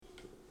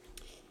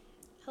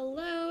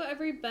Hello,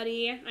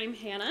 everybody. I'm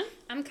Hannah.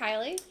 I'm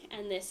Kylie.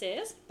 And this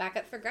is Back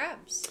Up for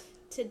Grabs.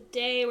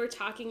 Today we're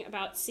talking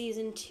about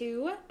Season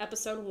 2,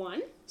 Episode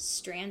 1.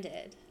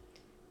 Stranded.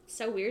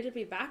 So weird to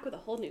be back with a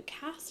whole new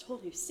cast,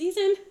 whole new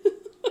season.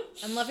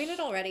 I'm loving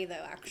it already,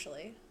 though,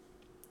 actually.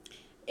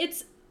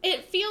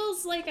 It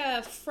feels like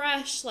a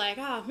fresh,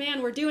 oh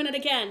man, we're doing it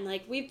again.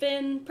 Like, we've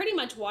been pretty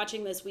much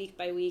watching this week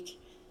by week.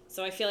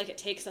 So I feel like it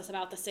takes us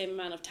about the same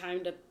amount of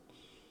time to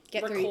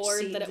Get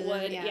record that it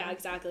would. Yeah,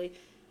 Exactly.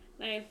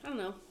 I don't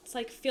know. It's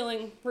like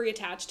feeling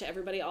reattached to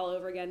everybody all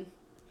over again.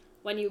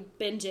 When you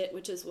binge it,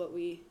 which is what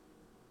we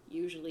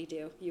usually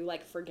do. You,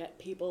 forget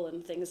people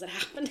and things that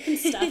happened and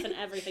stuff, and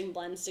everything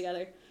blends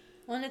together.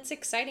 Well, and it's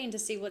exciting to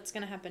see what's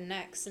going to happen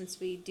next, since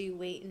we do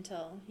wait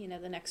until,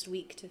 the next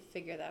week to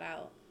figure that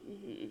out.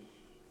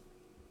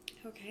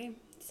 Mm-hmm. Okay,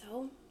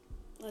 so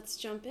let's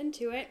jump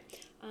into it.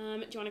 Do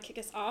you want to kick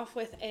us off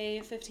with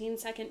a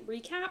 15-second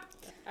recap?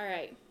 All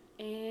right,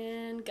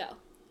 and go.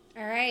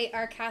 All right,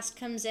 our cast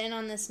comes in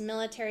on this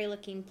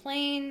military-looking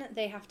plane.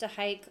 They have to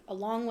hike a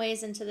long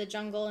ways into the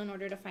jungle in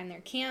order to find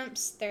their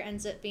camps. There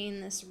ends up being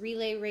this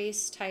relay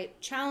race type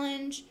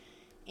challenge,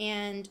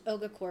 and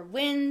Ogakor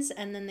wins,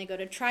 and then they go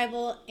to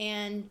tribal,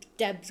 and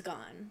Deb's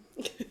gone.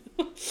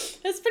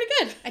 That's pretty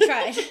good. I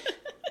tried.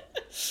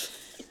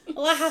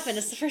 A lot happened.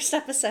 It's the first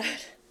episode.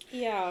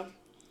 Yeah. All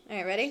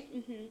right, ready?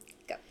 Mm-hmm.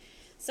 Go.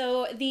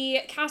 So the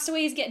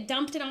castaways get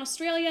dumped in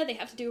Australia. They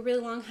have to do a really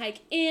long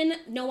hike in.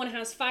 No one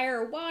has fire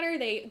or water.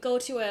 They go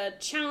to a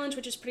challenge,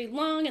 which is pretty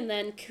long, and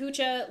then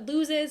Kucha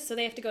loses, so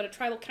they have to go to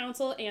tribal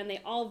council, and they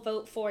all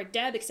vote for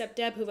Deb, except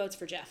Deb, who votes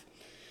for Jeff.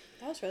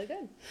 That was really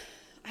good.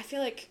 I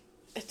feel like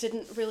it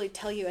didn't really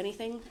tell you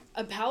anything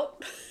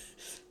about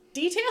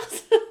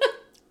details.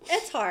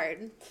 It's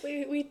hard.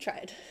 We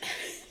tried.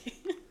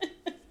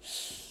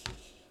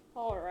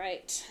 All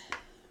right.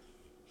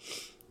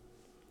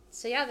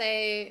 So yeah,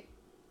 they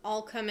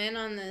all come in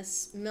on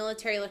this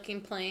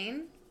military-looking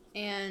plane,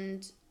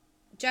 and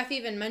Jeff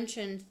even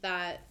mentioned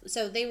that,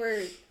 so they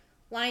were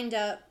lined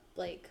up,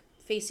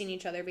 facing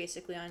each other,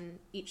 basically, on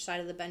each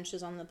side of the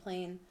benches on the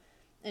plane,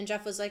 and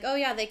Jeff was like, oh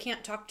yeah, they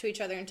can't talk to each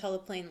other until the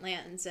plane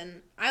lands,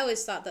 and I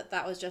always thought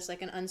that was just,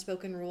 an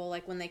unspoken rule,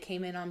 when they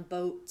came in on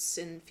boats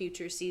in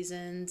future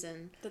seasons,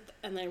 and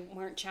they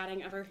weren't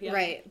chatting ever? Yeah.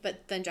 Right,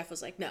 but then Jeff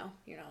was like, no,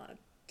 you're not allowed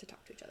to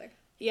talk to each other.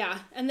 Yeah,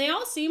 and they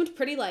all seemed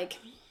pretty,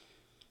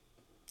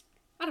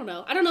 I don't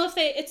know if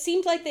it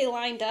seemed like they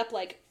lined up,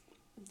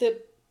 the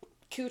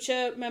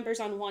Kucha members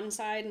on one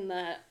side and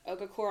the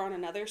Ogakor on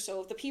another,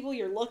 so the people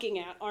you're looking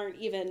at aren't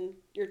even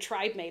your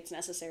tribe mates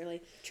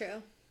necessarily.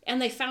 True. And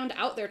they found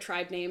out their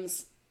tribe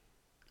names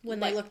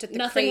when they looked at the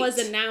nothing crate. was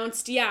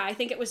announced. Yeah, I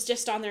think it was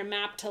just on their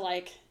map to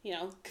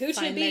Kucha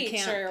Find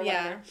Beach or whatever.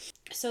 Yeah.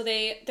 So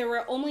they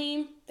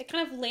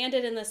kind of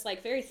landed in this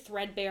very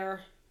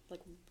threadbare,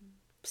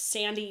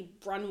 sandy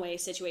runway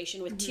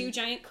situation with two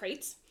giant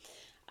crates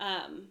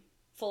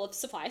full of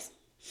supplies.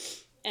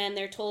 And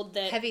they're told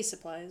that heavy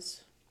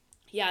supplies.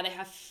 Yeah, they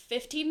have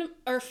 5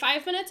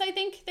 minutes, I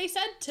think they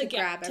said,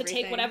 to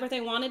take whatever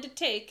they wanted to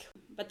take,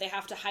 but they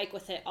have to hike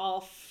with it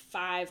all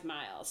 5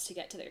 miles to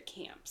get to their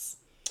camps.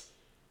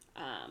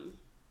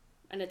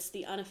 And it's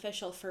the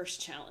unofficial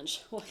first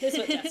challenge, is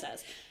what Jeff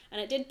says.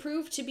 And it did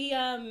prove to be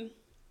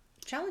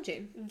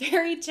challenging.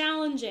 Very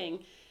challenging.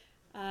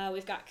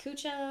 We've got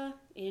Kucha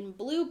in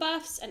blue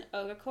buffs and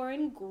Ogakor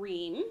in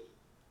green.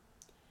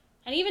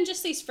 And even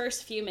just these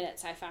first few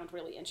minutes I found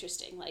really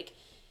interesting.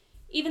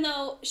 Even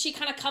though she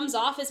kind of comes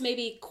off as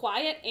maybe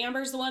quiet,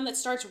 Amber's the one that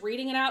starts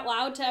reading it out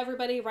loud to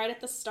everybody right at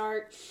the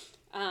start.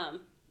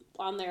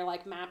 On their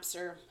maps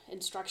or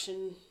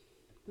instruction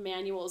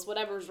manuals,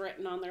 whatever's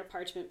written on their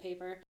parchment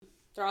paper.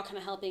 They're all kind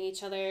of helping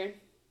each other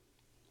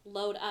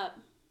load up.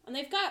 And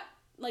they've got,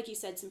 like you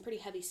said, some pretty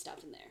heavy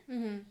stuff in there.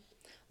 Mm-hmm.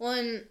 Well,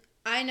 and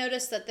I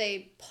noticed that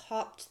they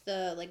popped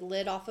the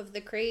lid off of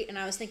the crate, and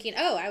I was thinking,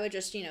 oh, I would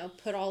just,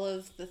 put all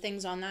of the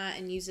things on that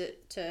and use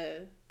it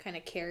to kind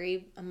of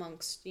carry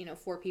amongst,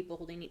 4 people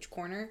holding each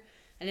corner.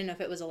 I didn't know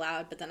if it was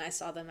allowed, but then I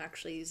saw them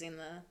actually using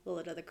the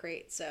lid of the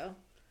crate, so.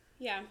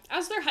 Yeah.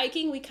 As they're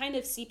hiking, we kind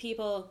of see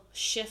people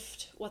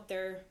shift what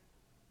they're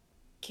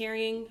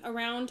carrying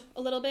around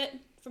a little bit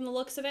from the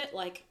looks of it.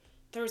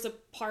 There was a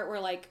part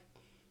where,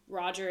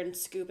 Roger and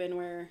Scoopin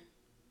were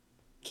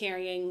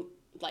carrying,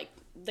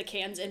 the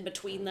cans in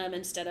between them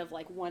instead of,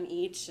 one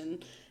each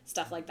and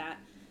stuff like that.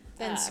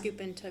 Then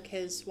Scoopin took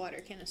his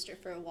water canister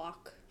for a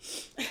walk.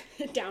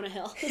 Down a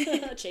hill,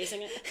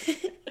 chasing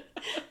it.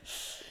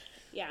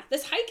 Yeah,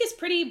 this hike is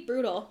pretty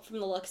brutal from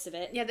the looks of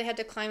it. Yeah, they had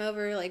to climb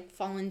over,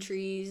 fallen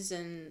trees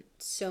and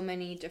so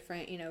many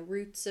different,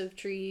 roots of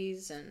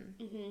trees.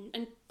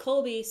 And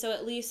Colby, so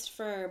at least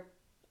for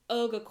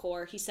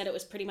Ogakor, he said it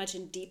was pretty much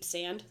in deep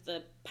sand,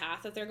 the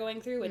path that they're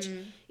going through, which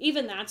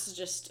even that's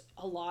just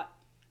a lot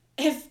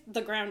if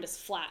the ground is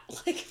flat.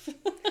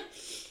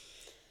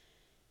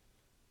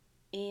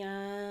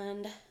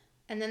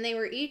 And then they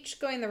were each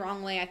going the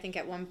wrong way, I think,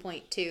 at one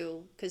point,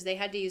 too, because they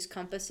had to use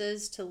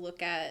compasses to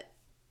look at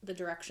the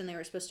direction they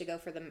were supposed to go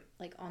for them,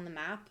 on the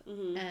map.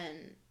 Mm-hmm.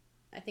 And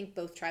I I think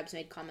both tribes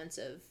made comments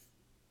of,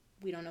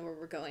 we don't know where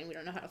we're going, we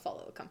don't know how to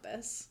follow a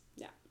compass.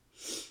 Yeah.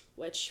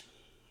 Which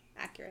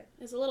accurate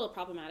is a little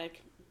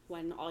problematic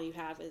when all you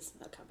have is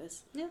a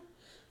compass. Yeah.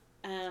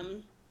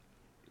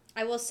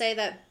 I will say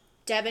that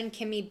Deb and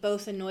Kimmy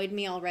both annoyed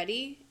me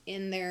already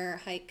in their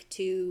hike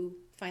to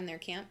find their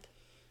camp.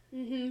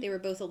 Mm-hmm. They were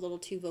both a little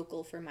too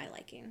vocal for my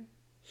liking.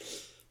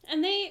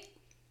 And I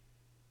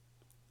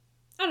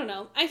don't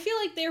know, I feel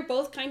like they're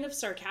both kind of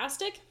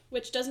sarcastic,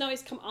 which doesn't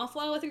always come off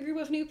well with a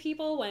group of new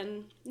people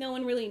when no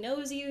one really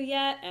knows you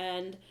yet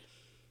and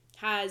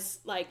has,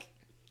 like,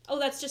 oh,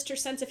 that's just your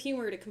sense of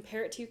humor to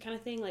compare it to kind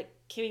of thing. Like,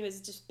 Kimmy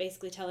was just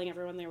basically telling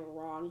everyone they were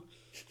wrong.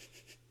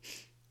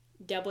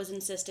 Deb was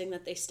insisting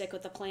that they stick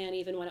with the plan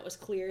even when it was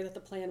clear that the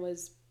plan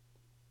was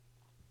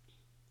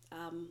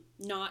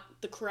not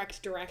the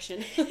correct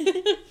direction.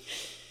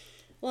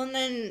 Well, and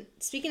then,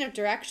 speaking of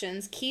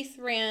directions, Keith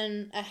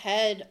ran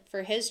ahead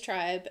for his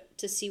tribe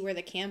to see where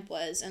the camp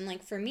was. And,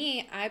 like, for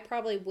me, I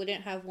probably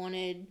wouldn't have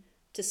wanted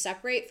to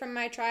separate from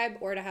my tribe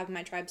or to have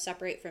my tribe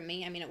separate from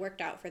me. I mean, it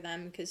worked out for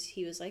them because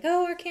he was like,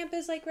 oh, our camp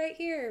is, like, right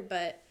here.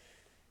 But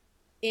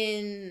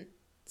in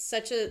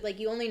such a, like,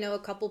 you only know a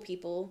couple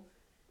people.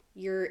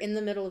 You're in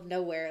the middle of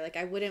nowhere. Like,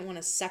 I wouldn't want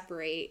to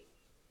separate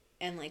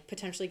and, like,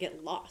 potentially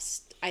get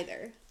lost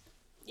either.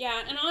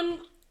 Yeah, and on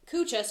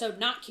Kucha, so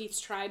not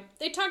Keith's tribe,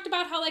 they talked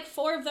about how, like,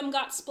 4 of them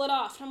got split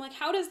off. And I'm like,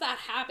 how does that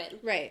happen?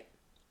 Right.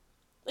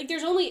 Like,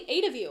 there's only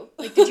 8 of you.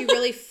 Like, did you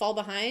really fall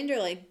behind or,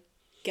 like,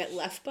 get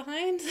left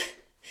behind?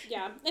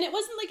 Yeah, and it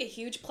wasn't, like, a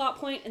huge plot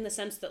point in the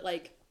sense that,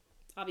 like,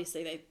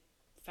 obviously they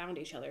found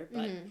each other,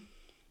 but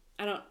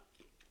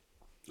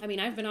I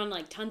mean, I've been on,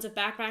 like, tons of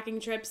backpacking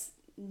trips,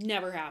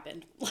 never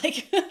happened.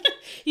 Like,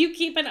 you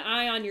keep an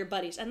eye on your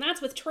buddies, and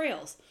that's with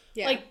trails.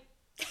 Yeah. Like,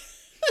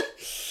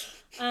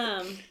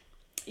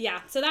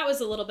 yeah, so that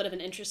was a little bit of an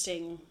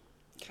interesting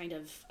kind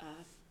of,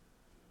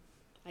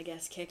 I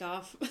guess,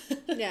 kickoff.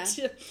 Yeah.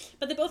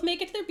 But they both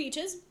make it to their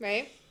beaches.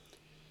 Right.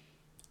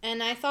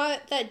 And I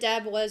thought that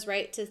Deb was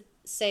right to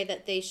say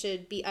that they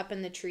should be up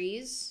in the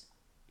trees,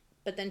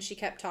 but then she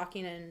kept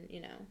talking and,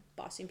 you know,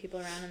 bossing people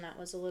around, and that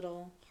was a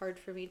little hard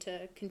for me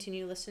to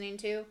continue listening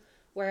to.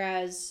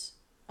 Whereas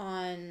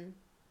on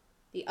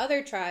the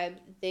other tribe,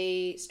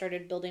 they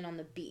started building on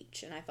the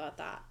beach, and I thought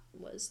that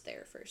was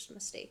their first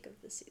mistake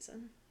of the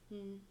season.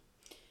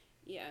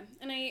 Yeah,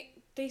 and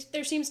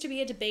there seems to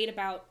be a debate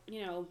about,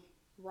 you know,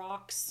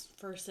 rocks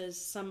versus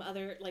some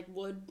other, like,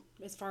 wood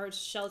as far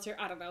as shelter.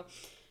 I don't know.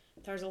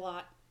 There's a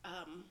lot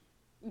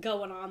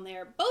going on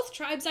there. Both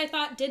tribes, I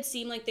thought, did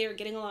seem like they were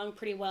getting along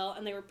pretty well,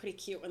 and they were pretty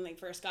cute when they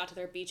first got to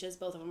their beaches.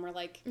 Both of them were,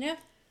 like,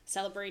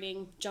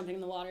 celebrating, jumping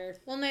in the water.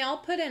 Well, and they all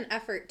put in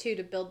effort, too,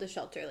 to build the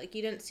shelter. Like,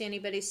 you didn't see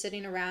anybody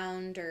sitting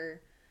around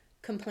or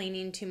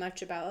complaining too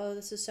much about, oh,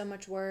 this is so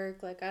much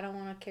work, like, I don't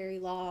want to carry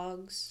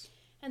logs.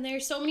 And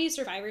there's so many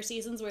Survivor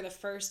seasons where the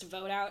first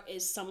vote out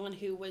is someone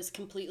who was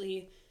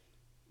completely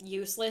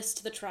useless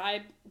to the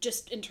tribe,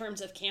 just in terms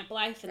of camp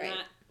life, and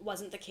that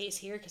wasn't the case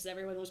here because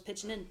everyone was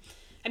pitching in.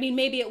 I mean,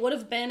 maybe it would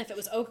have been if it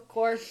was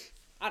Okakor.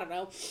 I don't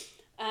know.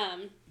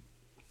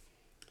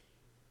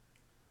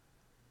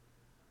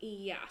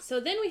 Yeah, so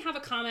then we have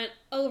a comment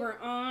over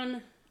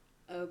on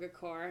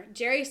Okakor.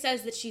 Jerry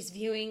says that she's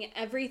viewing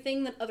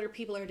everything that other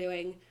people are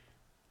doing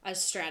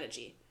as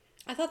strategy.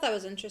 I thought that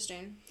was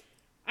interesting.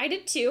 I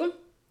did too.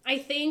 I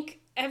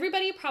think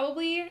everybody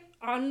probably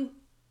on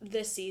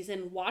this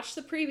season watched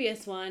the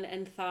previous one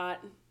and thought,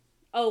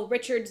 oh,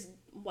 Richard's,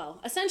 well,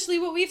 essentially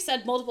what we've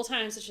said multiple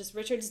times, it's just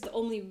Richard's the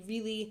only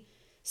really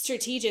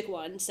strategic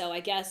one, so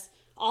I guess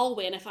I'll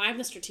win if I'm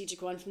the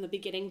strategic one from the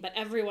beginning, but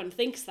everyone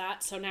thinks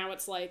that, so now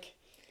it's like...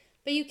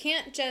 But you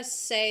can't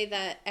just say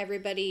that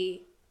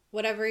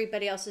what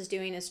everybody else is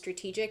doing is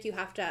strategic. You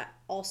have to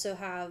also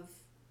have,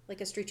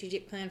 like, a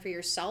strategic plan for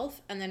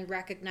yourself and then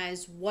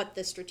recognize what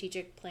the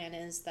strategic plan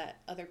is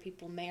that other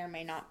people may or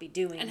may not be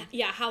doing. And,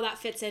 yeah, how that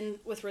fits in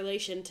with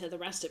relation to the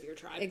rest of your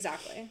tribe.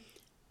 Exactly.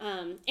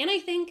 And I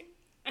think,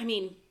 I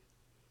mean,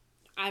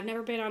 I've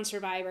never been on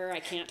Survivor.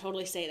 I can't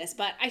totally say this,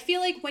 but I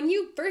feel like when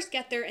you first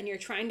get there and you're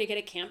trying to get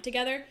a camp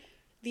together,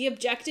 the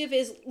objective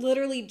is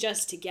literally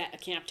just to get a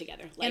camp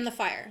together. Like, and the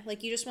fire.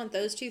 Like, you just want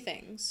those two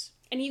things.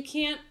 And you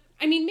can't,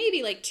 I mean,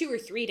 maybe like 2 or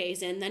 3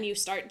 days in, then you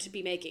start to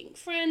be making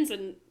friends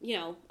and, you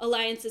know,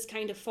 alliances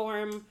kind of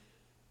form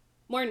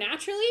more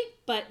naturally,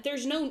 but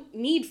there's no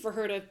need for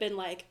her to have been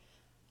like,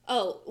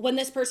 oh, when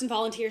this person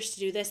volunteers to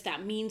do this,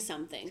 that means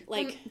something.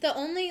 Like, the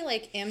only,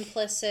 like,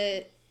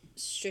 implicit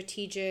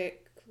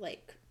strategic,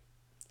 like,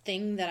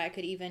 thing that I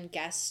could even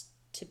guess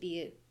to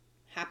be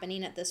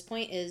happening at this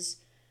point is,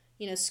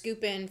 you know,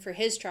 Scoopin for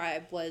his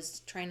tribe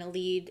was trying to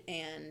lead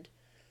and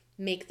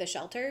make the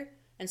shelter.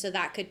 And so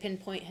that could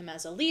pinpoint him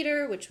as a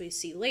leader, which we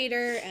see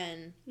later,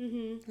 and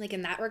like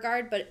in that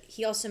regard. But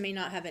he also may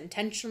not have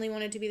intentionally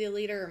wanted to be the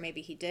leader, or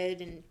maybe he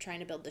did in trying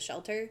to build the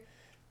shelter.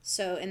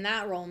 So in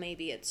that role,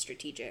 maybe it's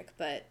strategic.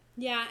 But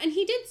yeah, and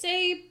he did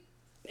say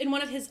in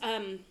one of his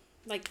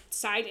like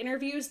side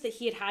interviews that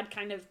he had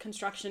kind of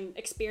construction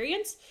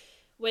experience,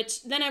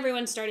 which then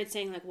everyone started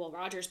saying, like, well,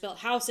 Roger's built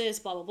houses,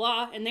 blah, blah,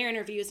 blah, in their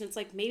interviews. And it's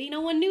like, maybe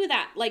no one knew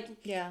that. Like,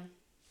 Yeah.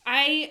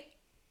 I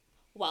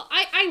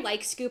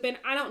like Scoopin.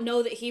 I don't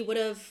know that he would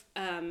have,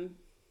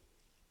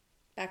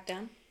 Back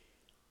down?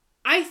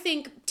 I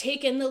think,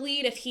 taken the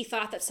lead if he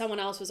thought that someone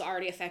else was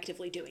already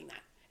effectively doing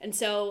that. And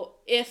so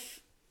if,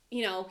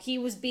 you know, he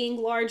was being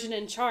large and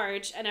in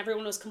charge and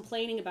everyone was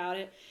complaining about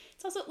it,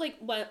 it's also like,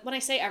 when I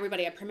say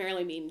everybody, I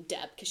primarily mean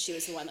Deb, because she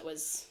was the one that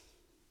was...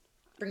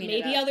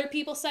 Maybe other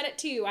people said it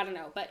too, I don't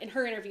know. But in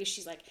her interview,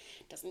 she's like,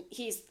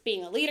 he's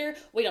being a leader.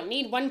 We don't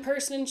need one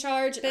person in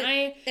charge. But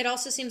it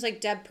also seems like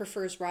Deb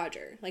prefers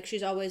Roger. Like,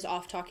 she's always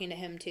off talking to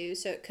him too,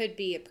 so it could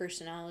be a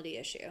personality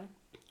issue.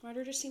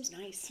 Roger just seems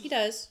nice. He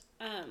does.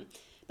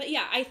 But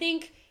yeah, I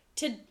think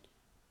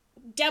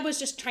Deb was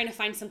just trying to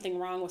find something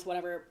wrong with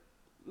whatever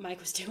Mike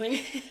was doing.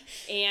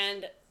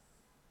 And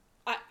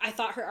I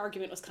thought her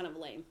argument was kind of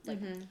lame. Like,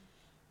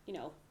 you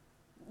know,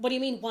 what do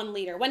you mean one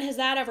leader? When has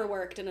that ever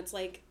worked? And it's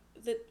like,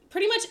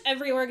 pretty much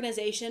every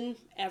organization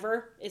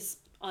ever is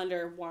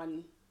under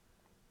one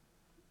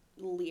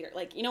leader.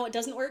 Like, you know, it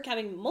doesn't work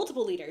having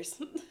multiple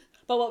leaders.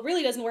 But what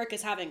really doesn't work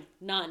is having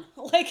none.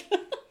 Like...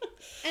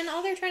 And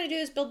all they're trying to do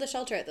is build the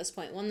shelter at this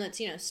point. One that's,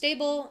 you know,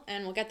 stable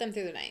and will get them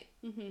through the night.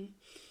 Mm-hmm.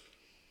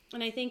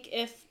 And I think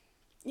if,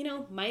 you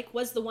know, Mike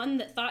was the one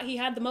that thought he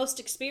had the most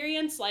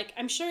experience, like,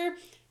 I'm sure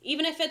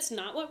even if it's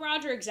not what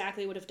Roger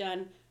exactly would have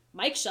done,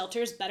 Mike's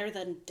shelter is better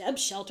than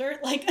Deb's shelter.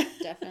 Like,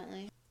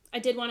 definitely. I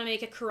did want to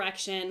make a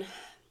correction.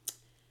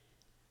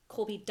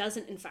 Colby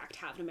doesn't, in fact,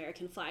 have an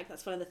American flag.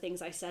 That's one of the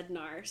things I said in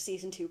our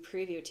season 2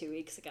 preview 2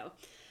 weeks ago.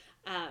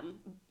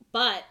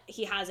 But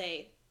he has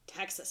a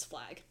Texas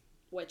flag,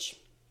 which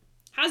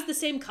has the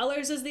same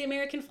colors as the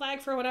American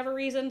flag for whatever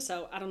reason,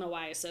 so I don't know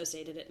why I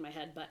associated it in my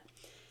head, but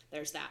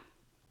there's that.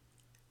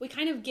 We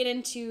kind of get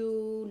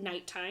into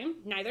nighttime.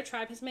 Neither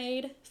tribe has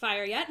made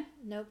fire yet.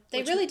 Nope.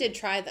 They really did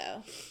try,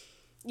 though.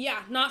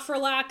 Yeah, not for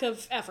lack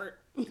of effort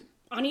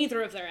on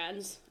either of their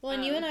ends. Well,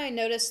 and you and I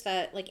noticed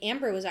that, like,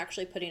 Amber was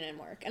actually putting in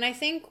work. And I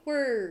think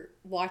we're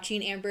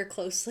watching Amber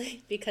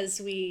closely because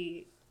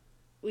we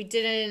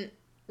didn't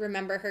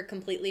remember her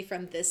completely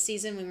from this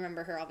season. We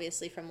remember her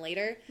obviously from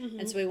later. Mm-hmm.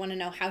 And so we want to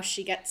know how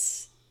she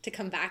gets to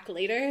come back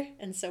later.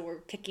 And so we're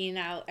picking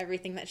out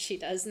everything that she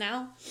does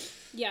now.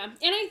 Yeah. And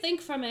I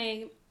think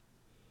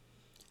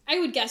I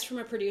would guess from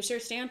a producer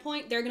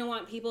standpoint, they're going to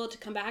want people to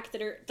come back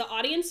that the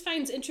audience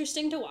finds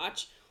interesting to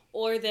watch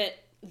or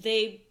that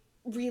they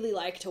really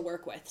like to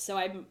work with. So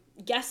I'm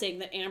guessing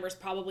that Amber's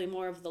probably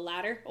more of the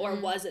latter, or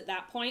was at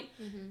that point.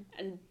 Mm-hmm.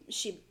 And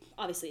she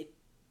obviously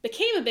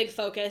became a big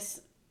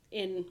focus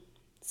in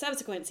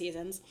subsequent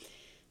seasons,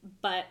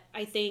 but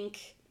I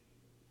think,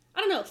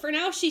 I don't know, for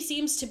now she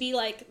seems to be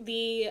like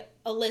the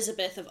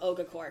Elizabeth of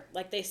Ogakor.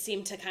 Like, they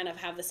seem to kind of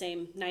have the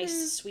same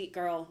nice, sweet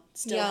girl,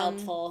 still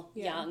helpful,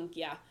 young,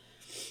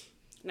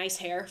 nice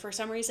hair for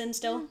some reason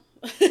still,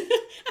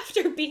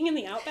 after being in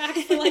the Outback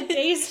for like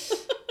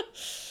days.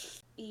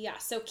 Yeah,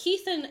 so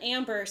Keith and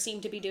Amber seem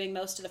to be doing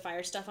most of the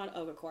fire stuff on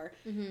Ogakor,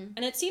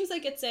 and it seems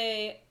like it's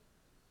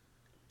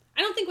I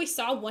don't think we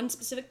saw one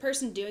specific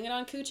person doing it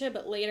on Kucha,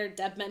 but later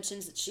Deb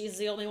mentions that she's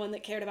the only one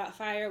that cared about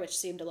fire, which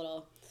seemed a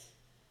little...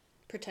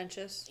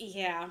 pretentious.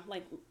 Yeah,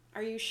 like,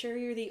 are you sure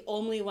you're the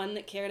only one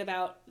that cared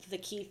about the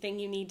key thing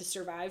you need to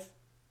survive?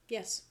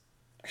 Yes.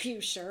 Are you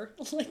sure?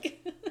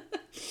 Like,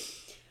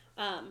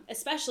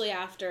 especially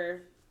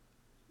after,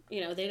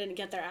 you know, they didn't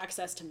get their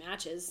access to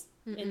matches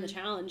in the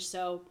challenge,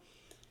 so...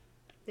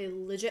 They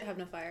legit have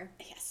no fire.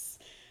 Yes.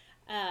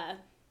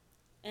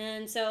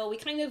 And so we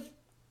kind of...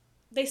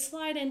 They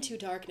slide into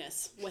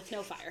darkness with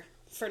no fire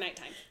for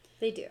nighttime.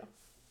 They do.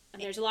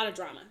 And there's a lot of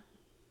drama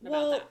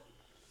about that.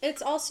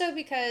 It's also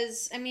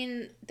because, I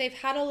mean, they've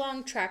had a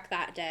long trek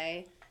that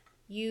day.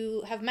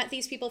 You have met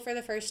these people for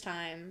the first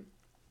time.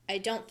 I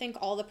don't think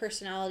all the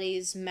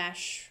personalities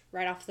mesh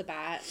right off the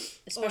bat,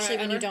 especially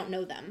when you don't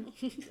know them.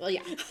 Well,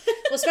 yeah.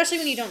 Well, especially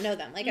when you don't know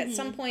them. Like, at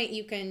some point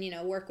you can, you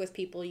know, work with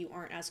people you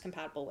aren't as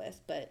compatible with,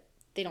 but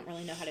they don't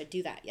really know how to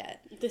do that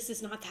yet. This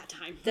is not that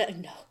time.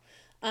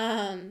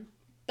 No.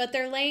 But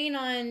they're laying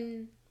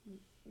on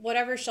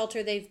whatever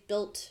shelter they've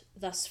built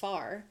thus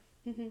far.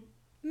 Mm-hmm.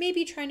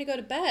 Maybe trying to go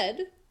to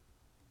bed,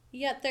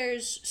 yet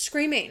there's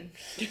screaming.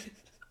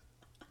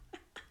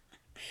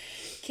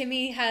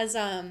 Kimmy has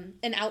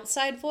an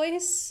outside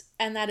voice,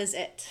 and that is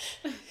it.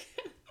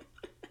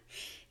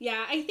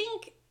 Yeah, I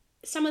think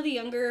some of the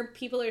younger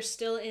people are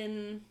still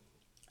in...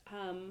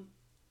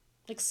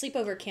 like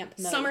sleepover camp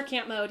mode. Summer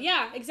camp mode,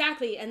 yeah,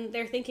 exactly. And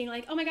they're thinking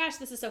like, oh my gosh,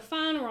 this is so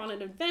fun, we're on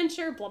an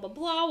adventure, blah, blah,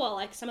 blah. While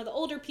like some of the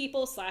older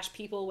people /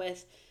 people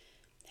with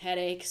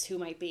headaches who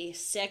might be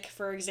sick,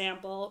 for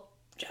example,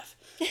 Jeff,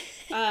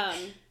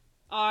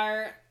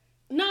 are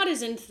not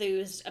as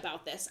enthused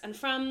about this. And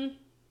from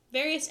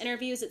various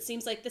interviews, it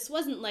seems like this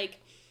wasn't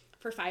like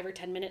for 5 or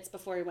 10 minutes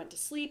before he went to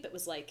sleep. It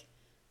was like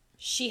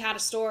she had a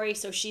story,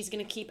 so she's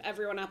going to keep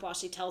everyone up while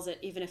she tells it,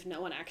 even if no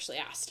one actually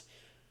asked,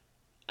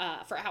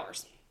 for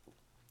hours.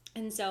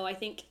 And so I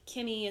think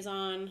Kimmy is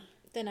on...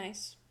 The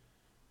nice.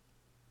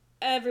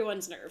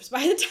 Everyone's nerves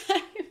by the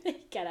time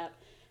get up.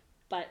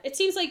 But it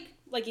seems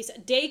like you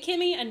said, day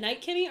Kimmy and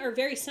night Kimmy are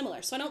very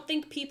similar. So I don't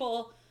think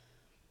people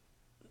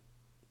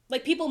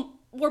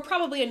were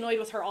probably annoyed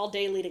with her all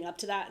day leading up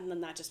to that, and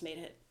then that just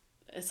made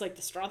it's like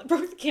the straw that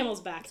broke the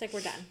camel's back. It's like,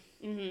 we're done.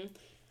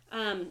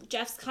 Mm-hmm.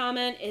 Jeff's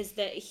comment is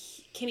that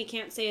Kimmy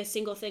can't say a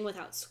single thing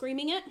without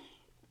screaming it.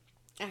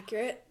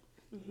 Accurate.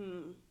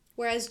 Mm-hmm.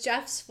 Whereas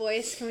Jeff's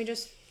voice, can we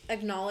just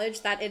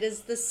acknowledge that it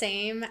is the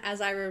same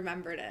as I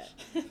remembered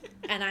it?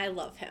 And I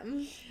love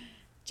him.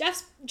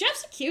 Jeff's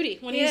a cutie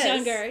when he's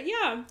younger.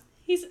 Yeah.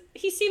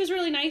 He seems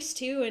really nice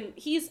too, and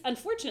he's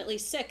unfortunately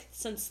sick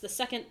since the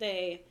second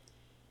they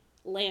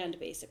land,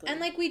 basically. And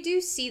like, we do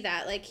see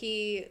that, like,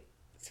 he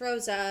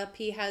throws up,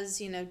 he has,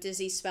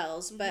 dizzy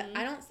spells, but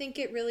I don't think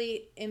it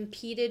really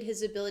impeded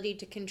his ability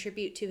to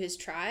contribute to his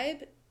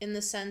tribe, in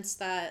the sense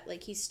that,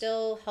 like, he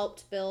still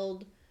helped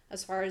build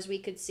as far as we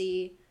could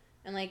see.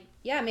 And like,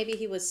 yeah, maybe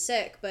he was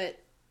sick, but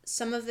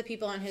some of the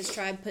people on his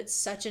tribe put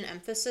such an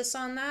emphasis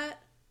on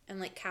that and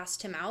like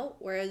cast him out,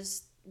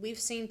 whereas we've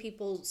seen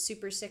people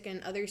super sick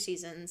in other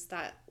seasons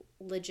that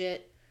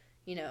legit,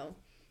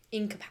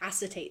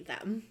 incapacitate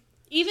them.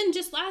 Even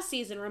just last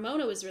season,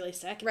 Ramona was really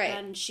sick. Right.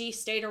 And she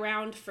stayed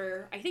around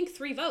for, I think,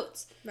 3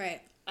 votes.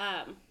 Right.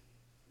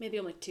 Maybe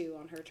only 2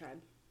 on her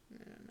tribe.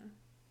 I don't know.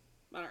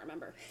 I don't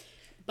remember.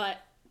 But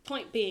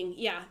point being,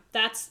 yeah,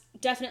 that's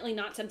definitely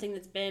not something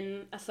that's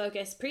been a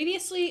focus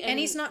previously. And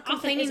he's not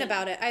complaining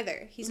about it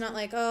either. He's not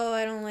like, oh,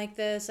 I don't like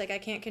this. Like, I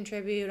can't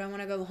contribute. I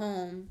want to go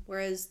home.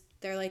 Whereas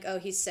they're like, oh,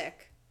 he's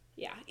sick.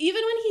 Yeah.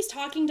 Even when he's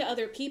talking to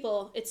other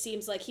people, it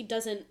seems like he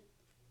doesn't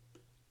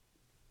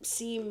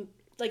seem...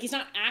 like, he's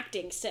not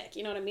acting sick,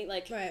 you know what I mean?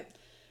 Like, right.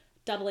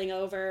 Doubling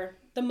over.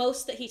 The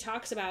most that he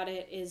talks about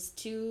it is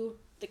to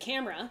the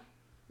camera.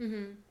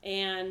 Mm-hmm.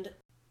 And,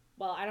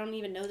 well, I don't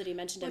even know that he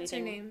mentioned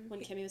anything her name? When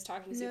Kimmy was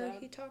talking to No, about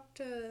it. he talked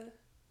to...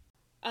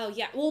 Oh,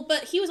 yeah. Well,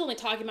 but he was only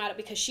talking about it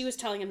because she was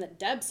telling him that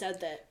Deb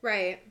said that...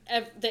 Right.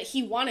 That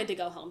he wanted to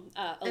go home,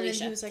 Alicia. And then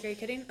he was like, are you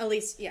kidding?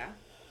 Elise, yeah.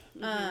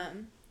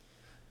 Mm-hmm.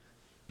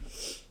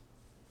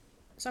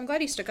 So I'm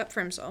glad he stuck up for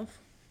himself.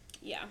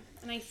 Yeah.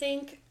 And I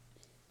think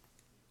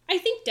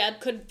Deb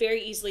could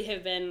very easily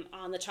have been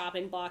on the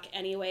chopping block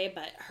anyway,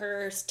 but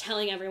her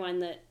telling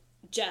everyone that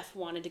Jeff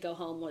wanted to go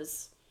home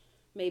was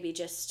maybe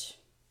just...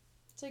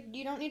 It's like,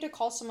 you don't need to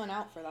call someone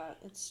out for that.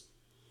 It's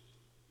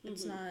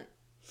not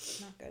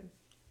good.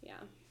 Yeah.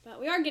 But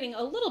we are getting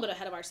a little bit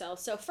ahead of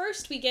ourselves. So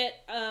first we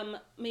get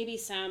maybe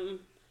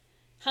some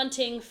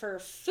hunting for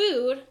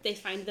food. They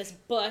find this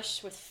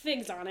bush with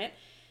figs on it.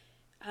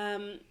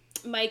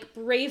 Mike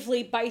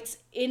bravely bites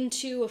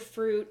into a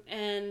fruit,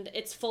 and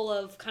it's full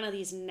of kind of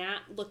these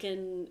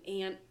gnat-looking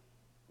ant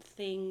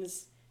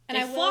things. And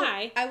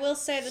I will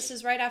say this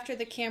is right after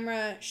the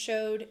camera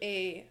showed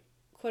a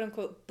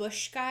quote-unquote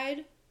bush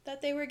guide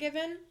that they were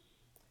given.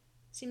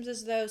 Seems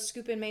as though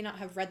Skupin may not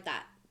have read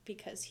that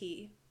because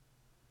he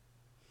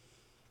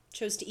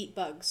chose to eat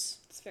bugs.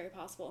 It's very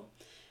possible.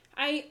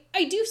 I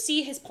do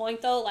see his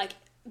point, though. Like,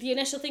 the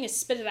initial thing is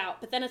spit it out,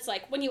 but then it's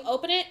like, when you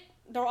open it,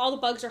 all the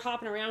bugs are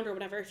hopping around or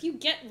whatever. If you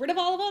get rid of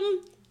all of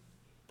them,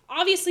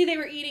 obviously they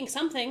were eating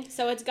something,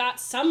 so it's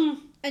got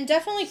some... And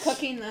definitely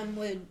cooking them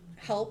would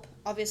help.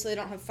 Obviously they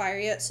don't have fire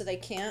yet, so they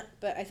can't,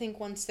 but I think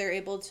once they're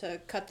able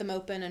to cut them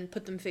open and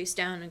put them face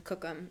down and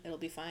cook them, it'll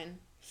be fine.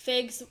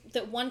 Figs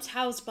that once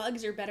housed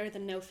bugs are better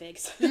than no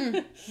figs.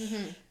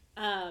 Mm-hmm.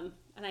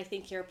 And I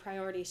think your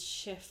priorities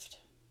shift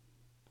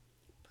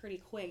pretty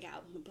quick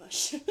out in the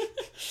bush.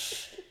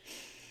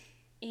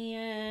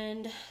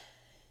 And...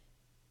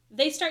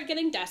 they start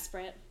getting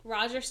desperate.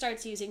 Roger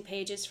starts using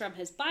pages from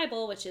his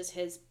Bible, which is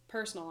his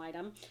personal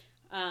item.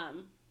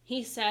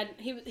 He said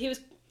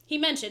he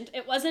mentioned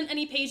it wasn't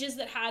any pages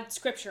that had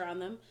scripture on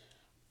them,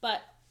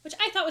 but which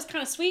I thought was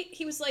kind of sweet.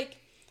 He was like,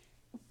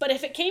 but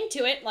if it came to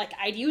it, like,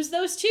 I'd use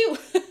those too.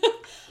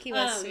 He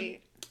was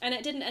sweet. And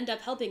it didn't end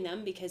up helping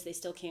them because they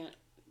still can't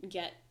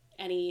get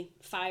any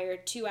fire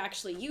to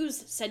actually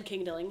use said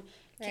kindling.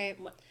 Right.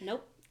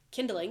 Nope.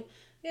 Kindling.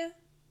 Yeah.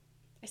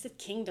 I said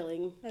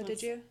kindling. Oh,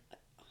 did you?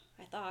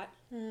 I thought.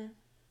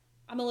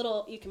 I'm a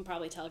little, you can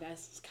probably tell,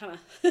 guys, it's kind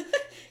of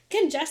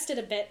congested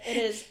a bit. It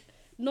is,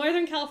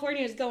 Northern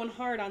California is going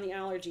hard on the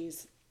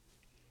allergies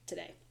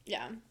today.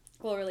 Yeah.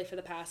 Well, really for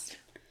the past,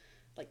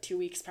 2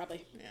 weeks,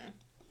 probably. Yeah.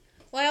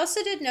 Well, I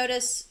also did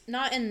notice,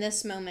 not in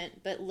this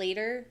moment, but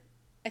later,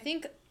 I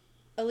think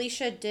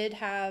Alicia did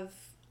have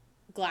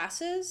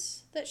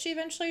glasses that she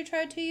eventually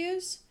tried to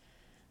use.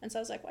 And so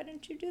I was like, why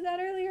didn't you do that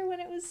earlier when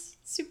it was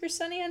super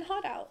sunny and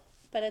hot out?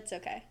 But it's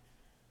okay.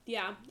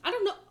 Yeah. I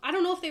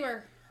don't know if they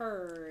were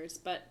hers,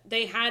 but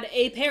they had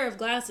a pair of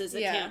glasses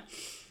that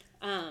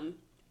can't.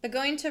 But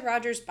going to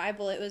Roger's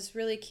Bible, it was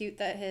really cute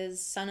that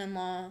his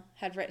son-in-law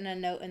had written a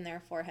note in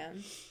there for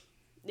him.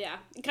 Yeah.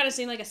 It kind of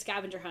seemed like a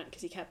scavenger hunt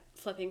because he kept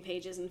flipping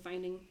pages and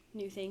finding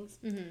new things.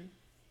 Mm-hmm.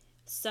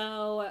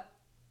 So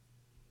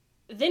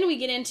then we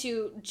get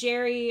into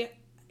Jerry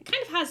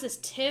kind of has this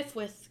tiff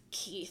with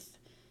Keith.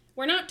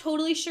 We're not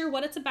totally sure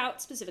what it's about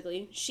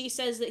specifically. She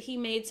says that he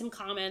made some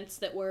comments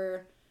that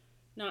were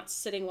not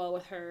sitting well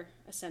with her,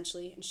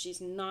 essentially, and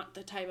she's not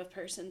the type of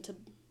person to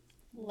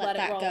let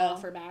that it roll go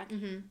off her back.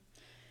 Mm-hmm.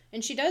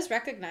 And she does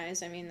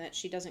recognize, I mean, that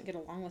she doesn't get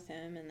along with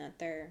him and that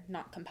they're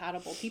not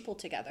compatible people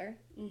together.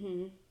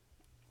 Mm-hmm.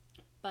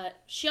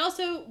 But she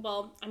also,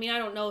 well, I mean, I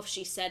don't know if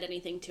she said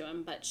anything to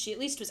him, but she at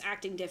least was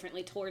acting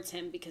differently towards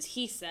him because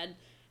he said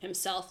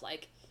himself,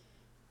 like,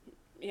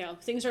 you know,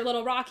 things are a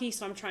little rocky,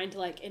 so I'm trying to,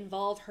 like,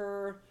 involve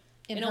her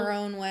In her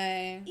own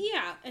way.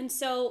 Yeah, and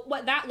so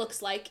what that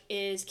looks like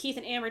is Keith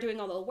and Amber doing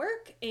all the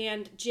work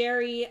and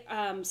Jerry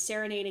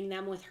serenading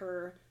them with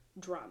her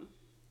drum.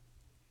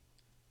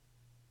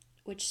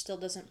 Which still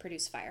doesn't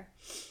produce fire.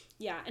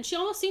 Yeah, and she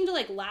almost seemed to,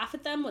 like, laugh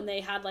at them when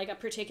they had, like, a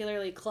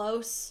particularly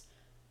close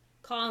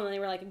call and they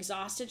were, like,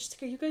 exhausted. She's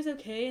like, are you guys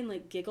okay? And,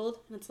 like, giggled.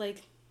 And it's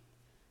like,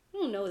 I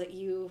don't know that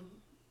you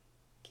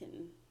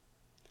can,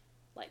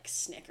 like,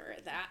 snicker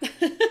at that.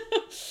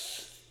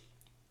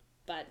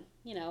 But,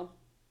 you know,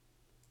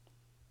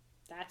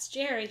 that's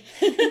Jerry.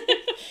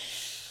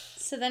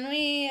 So then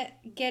we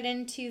get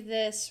into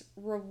this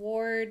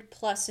reward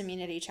plus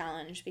immunity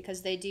challenge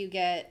because they do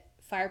get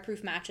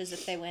fireproof matches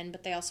if they win,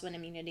 but they also win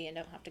immunity and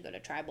don't have to go to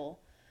tribal.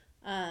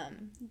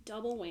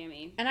 Double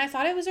whammy. And I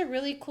thought it was a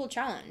really cool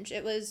challenge.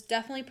 It was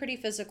definitely pretty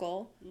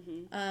physical.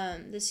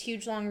 Mm-hmm. This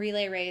huge long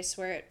relay race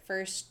where at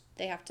first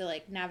they have to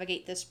like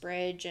navigate this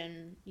bridge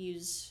and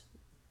use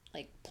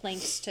like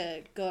planks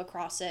to go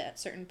across it at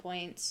certain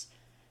points.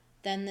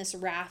 Then this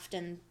raft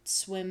and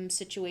swim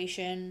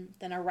situation,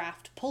 then a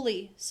raft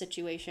pulley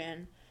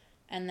situation,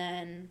 and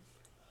then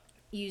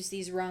use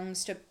these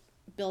rungs to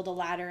build a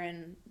ladder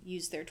and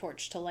use their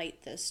torch to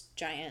light this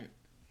giant,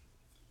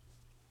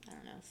 I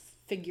don't know,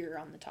 figure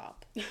on the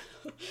top.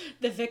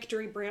 The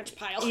victory branch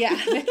pile. Yeah,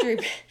 victory.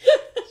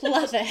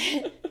 Love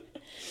it.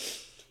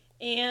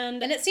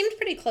 And it seemed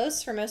pretty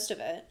close for most of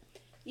it.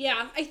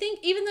 Yeah, I think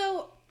even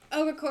though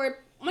Ogacord,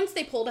 once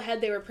they pulled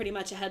ahead, they were pretty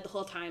much ahead the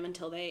whole time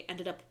until they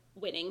ended up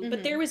winning. Mm-hmm.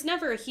 But there was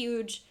never a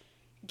huge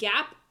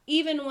gap,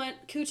 even when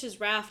Cooch's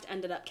raft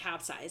ended up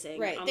capsizing.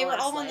 Right, they were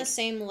all on the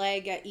same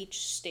leg at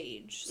each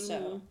stage, so.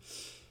 Mm-hmm.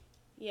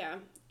 Yeah,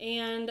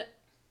 and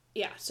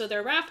yeah, so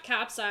their raft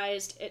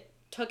capsized. It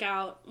took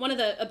out, one of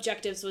the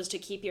objectives was to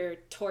keep your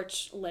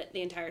torch lit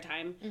the entire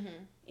time.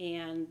 Mm-hmm.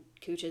 And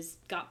Cooch's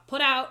got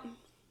put out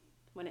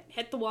when it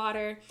hit the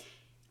water.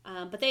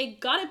 But they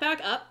got it back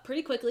up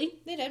pretty quickly.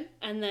 They did.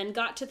 And then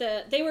got to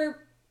they were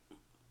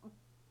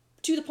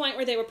to the point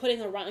where they were putting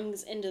the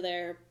rungs into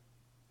their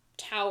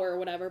tower or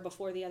whatever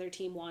before the other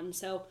team won.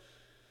 So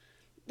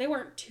they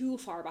weren't too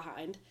far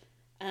behind.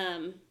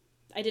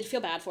 I did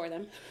feel bad for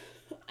them.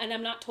 And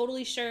I'm not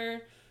totally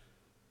sure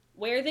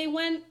where they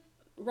went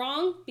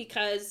wrong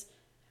because,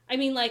 I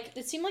mean, like...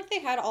 It seemed like they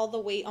had all the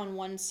weight on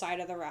one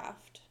side of the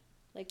raft.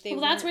 Like they.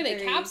 Well, that's where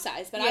they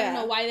capsized, but yeah. I don't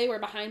know why they were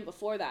behind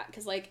before that.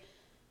 Because, like,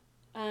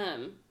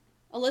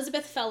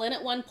 Elizabeth fell in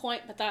at one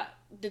point, but that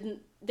didn't...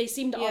 They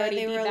seemed to already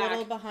be back. Yeah, they were a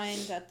little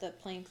behind at the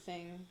plank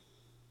thing.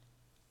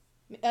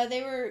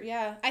 They were,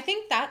 yeah. I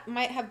think that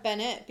might have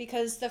been it,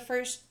 because the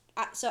first...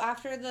 So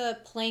after the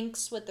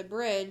planks with the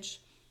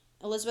bridge,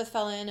 Elizabeth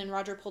fell in and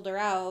Roger pulled her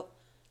out,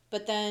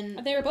 but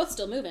then... They were both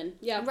still moving,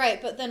 yeah. Right,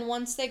 but then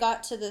once they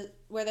got to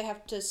where they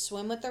have to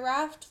swim with the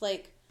raft,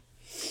 like,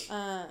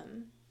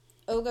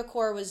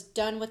 Ogakor was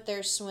done with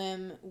their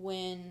swim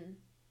when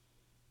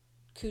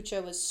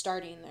Kucha was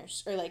starting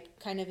theirs, or like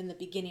kind of in the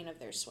beginning of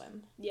their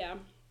swim. Yeah.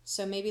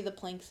 So maybe the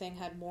plank thing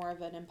had more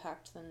of an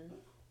impact than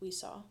we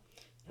saw.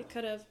 It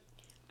could have.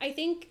 I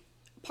think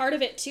part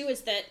of it too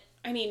is that,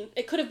 I mean,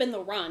 it could have been the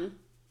run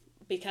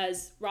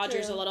because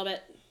Roger's a little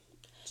bit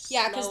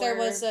Yeah, because there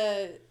was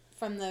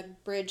from the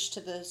bridge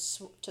to the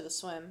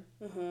swim.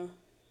 Mm-hmm.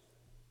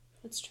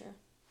 That's true.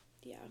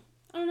 Yeah.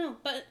 I don't know,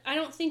 but I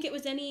don't think it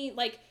was any,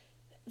 like,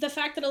 the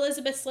fact that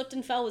Elizabeth slipped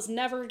and fell was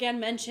never again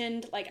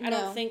mentioned. Like, I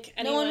don't think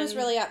anyone... No one was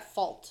really at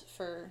fault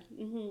for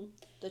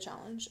the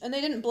challenge. And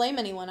they didn't blame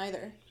anyone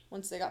either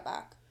once they got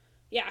back.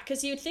 Yeah,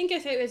 because you'd think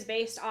if it was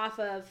based off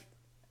of...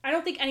 I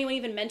don't think anyone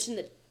even mentioned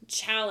the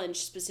challenge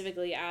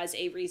specifically as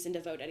a reason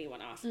to vote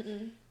anyone off.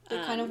 Mm-mm. They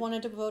kind of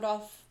wanted to vote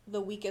off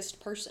the weakest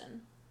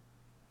person.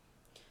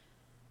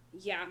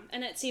 Yeah,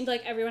 and it seemed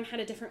like everyone had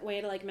a different way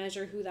to, like,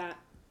 measure who that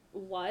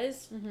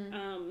was.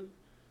 Mm-hmm.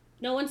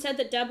 No one said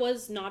that Deb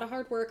was not a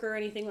hard worker or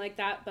anything like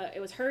that, but it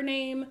was her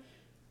name,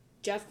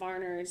 Jeff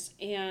Varner's,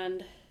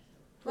 and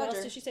who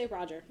else did she say?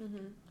 Roger.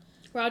 Mm-hmm.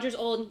 Roger's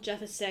old,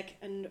 Jeff is sick,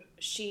 and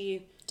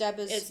Deb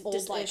is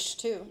old-ish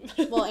too.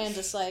 Well, and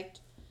disliked.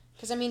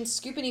 Because, I mean,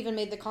 Scoopin even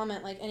made the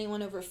comment, like,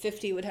 anyone over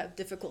 50 would have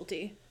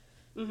difficulty.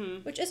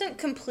 Mm-hmm. Which isn't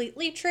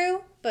completely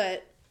true,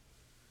 but...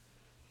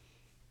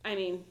 I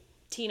mean,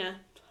 Tina.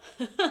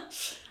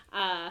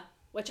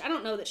 Which I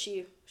don't know that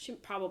she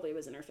probably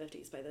was in her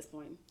 50s by this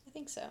point. I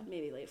think so.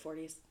 Maybe late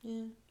 40s.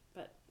 Yeah.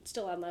 But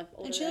still on the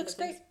older And she looks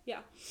great.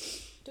 Yeah.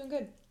 Doing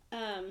good.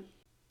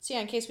 So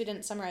yeah, in case we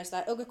didn't summarize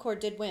that, Ogakor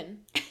did win.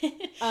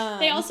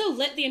 They also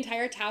lit the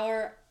entire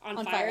tower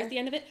on fire at the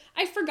end of it.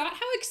 I forgot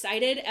how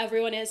excited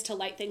everyone is to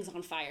light things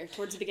on fire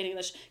towards the beginning of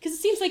the show. Because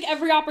it seems like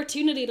every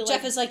opportunity to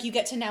Jeff is like, you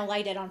get to now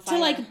light it on fire.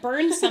 To like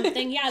burn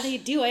something. Yeah, they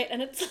do it.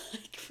 And it's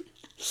like...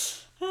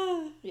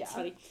 yeah. It's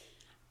funny.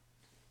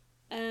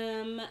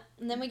 And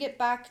then we get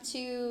back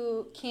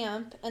to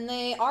camp. And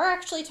they are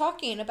actually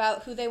talking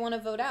about who they want to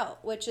vote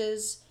out. Which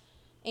is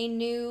a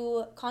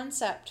new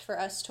concept for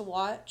us to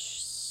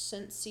watch.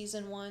 Since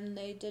season 1,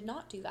 they did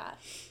not do that.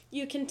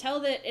 You can tell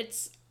that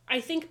it's... I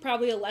think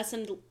probably a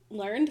lesson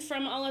learned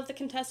from all of the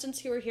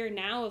contestants who are here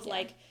now of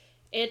like,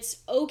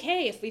 it's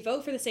okay if we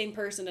vote for the same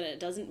person, and it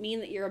doesn't mean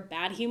that you're a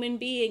bad human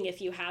being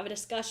if you have a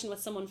discussion with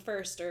someone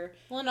first. Or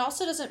well, it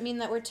also doesn't mean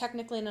that we're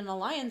technically in an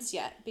alliance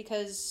yet,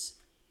 because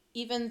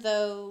even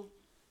though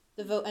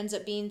the vote ends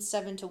up being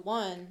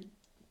 7-1,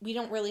 we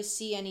don't really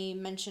see any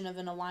mention of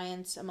an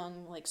alliance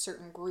among like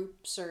certain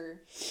groups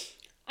or...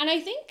 And I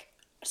think...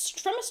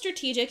 From a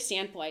strategic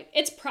standpoint,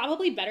 it's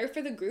probably better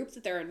for the group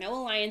that there are no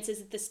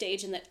alliances at this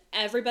stage and that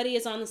everybody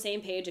is on the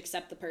same page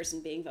except the person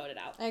being voted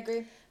out. I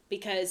agree.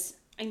 Because,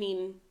 I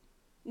mean,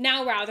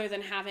 now rather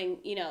than having,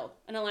 you know,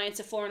 an alliance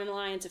of 4 and an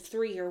alliance of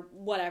 3 or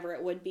whatever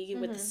it would be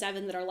with the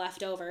 7 that are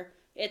left over,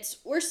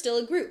 we're still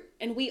a group.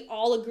 And we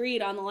all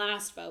agreed on the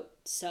last vote,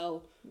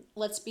 so...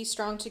 Let's be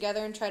strong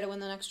together and try to win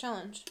the next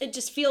challenge. It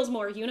just feels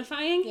more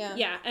unifying. Yeah.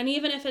 Yeah, and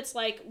even if it's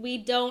like, we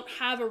don't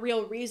have a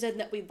real reason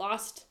that we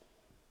lost...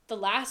 the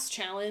last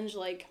challenge,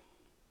 like,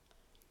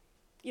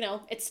 you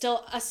know, it's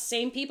still us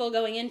same people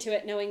going into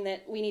it knowing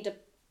that we need to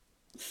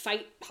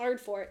fight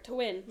hard for it to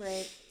win.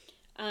 Right.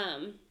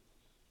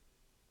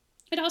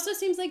 It also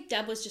seems like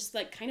Deb was just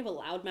like kind of a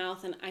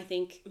loudmouth, and I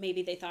think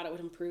maybe they thought it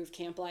would improve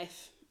camp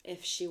life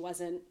if she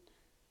wasn't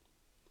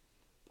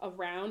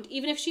around,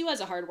 even if she was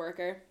a hard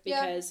worker,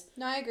 because...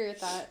 Yeah. No, I agree with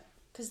that.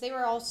 Because they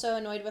were also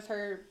annoyed with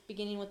her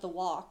beginning with the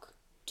walk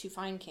to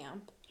find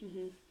camp.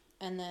 Mm-hmm.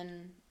 And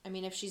then... I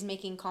mean, if she's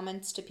making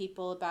comments to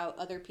people about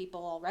other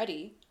people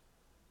already,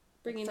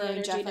 bringing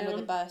throwing Jeff down under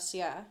the bus,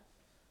 yeah.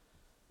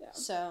 Yeah.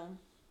 So,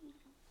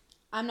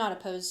 I'm not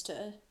opposed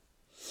to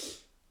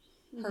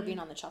her being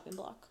on the chopping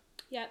block.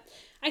 Yeah.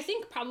 I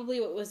think probably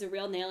what was the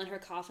real nail in her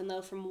coffin,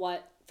 though, from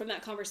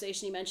that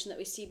conversation you mentioned that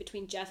we see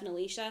between Jeff and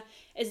Alicia,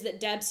 is that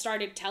Deb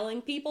started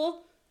telling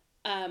people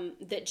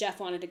that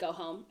Jeff wanted to go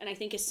home. And I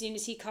think as soon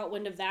as he caught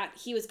wind of that,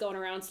 he was going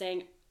around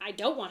saying, I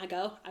don't want to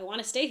go. I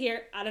want to stay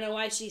here. I don't know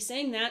why she's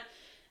saying that.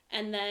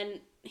 And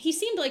then he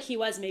seemed like he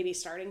was maybe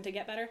starting to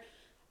get better.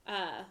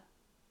 I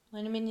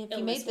mean, if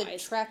he made the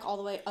trek all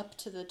the way up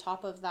to the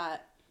top of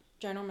that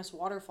ginormous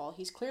waterfall,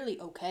 he's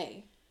clearly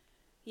okay.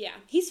 Yeah,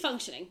 he's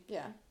functioning.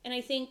 Yeah. And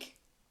I think,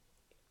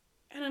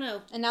 I don't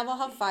know. And now they'll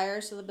have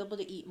fire, so they'll be able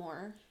to eat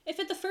more. If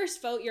at the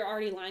first vote you're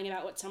already lying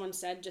about what someone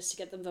said just to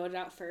get them voted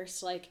out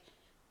first, like,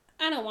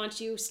 I don't want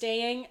you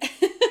staying.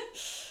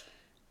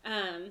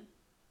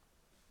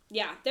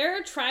 Yeah,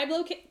 their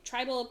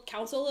tribal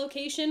council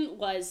location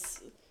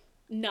was...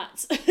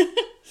 nuts.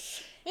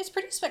 It's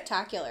pretty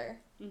spectacular.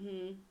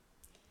 Mm-hmm.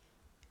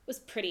 It was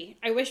pretty.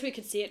 I wish we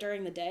could see it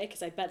during the day,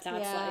 because I bet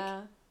that's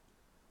like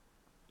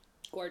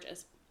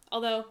gorgeous.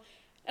 Although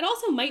it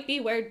also might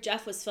be where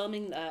Jeff was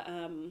filming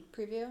the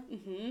preview.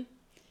 Mm-hmm.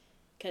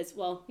 Because,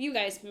 well, you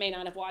guys may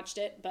not have watched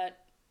it, but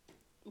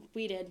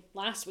we did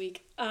last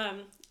week.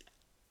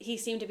 He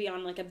seemed to be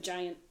on like a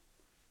giant,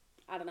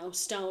 I don't know,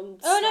 stone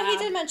slab. No, he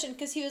did mention,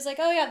 because he was like,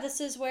 oh yeah,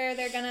 this is where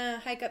they're gonna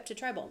hike up to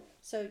tribal.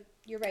 So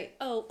you're right.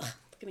 Oh,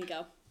 look at me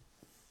go.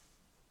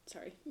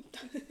 Sorry.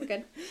 We're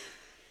good.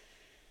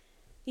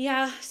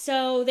 Yeah,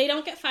 so they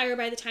don't get fired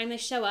by the time they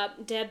show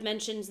up. Deb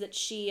mentions that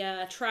she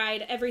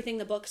tried everything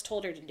the books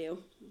told her to do.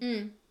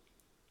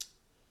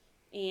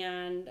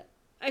 And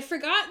I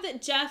forgot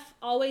that Jeff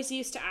always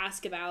used to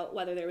ask about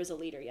whether there was a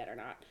leader yet or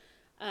not.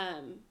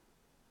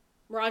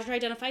 Roger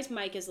identifies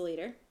Mike as the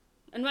leader,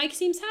 and Mike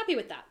seems happy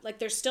with that. Like,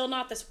 there's still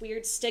not this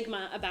weird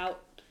stigma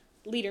about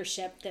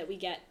leadership that we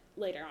get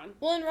later on.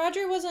 Well, and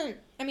Roger wasn't,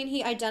 I mean,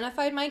 he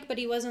identified Mike, but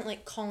he wasn't,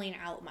 like, calling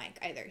out Mike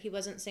either. He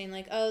wasn't saying,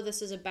 like, oh,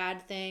 this is a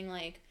bad thing,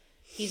 like,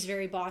 he's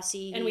very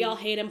bossy. And we all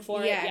hate him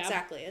for it. Yeah,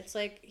 exactly. It's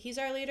like, he's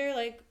our leader,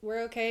 like,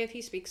 we're okay if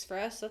he speaks for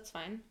us, that's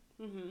fine.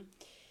 Mm-hmm.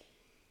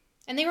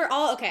 And they were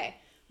all, okay,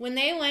 when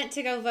they went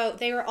to go vote,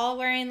 they were all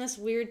wearing this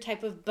weird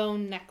type of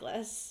bone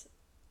necklace.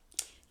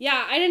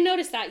 Yeah, I didn't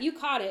notice that. You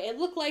caught it. It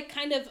looked like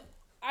kind of,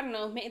 I don't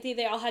know, maybe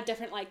they all had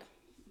different, like,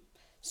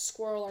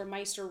 squirrel or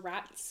mice or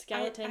rat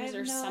skeletons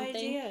or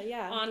something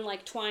on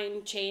like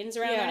twine chains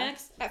around their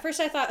necks. At first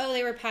I thought, oh,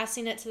 they were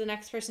passing it to the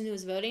next person who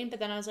was voting, but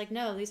then I was like,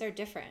 no, these are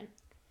different.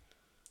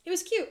 It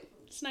was cute.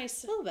 It's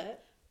nice. A little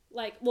bit.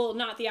 Like, well,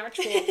 not the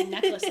actual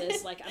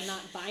necklaces. Like, I'm not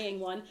buying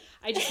one.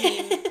 I just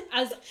mean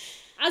as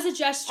a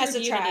gesture as a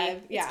of unity.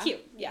 Tribe. Yeah. It's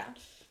cute. Yeah.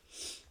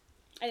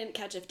 I didn't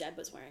catch if Deb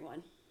was wearing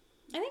one.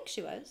 I think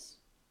she was.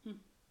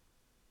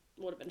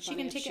 Would have been she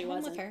funny can if take she it home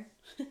wasn't. with her.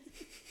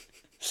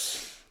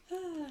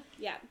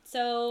 Yeah,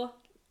 so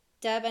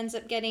Deb ends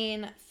up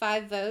getting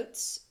 5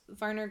 votes.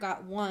 Varner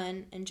got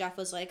 1, and Jeff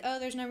was like, oh,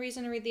 there's no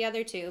reason to read the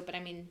other 2. But I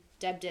mean,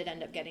 Deb did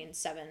end up getting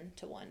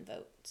 7-1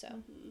 vote, so.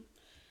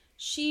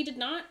 She did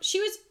not. She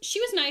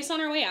was nice on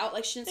her way out.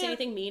 Like, she didn't say Yeah.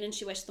 anything mean, and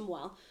she wished them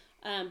well.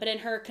 But in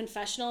her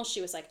confessional,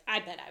 she was like, I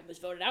bet I was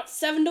voted out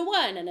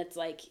 7-1. And it's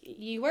like,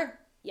 You were.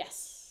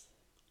 yes.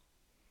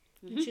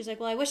 And she's like,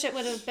 well, I wish it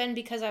would have been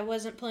because I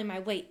wasn't pulling my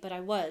weight, but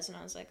I was. And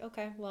I was like,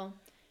 okay, well,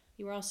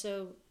 you were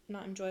also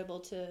not enjoyable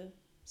to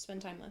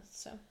spend time with,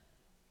 so.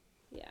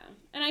 Yeah.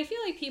 And I feel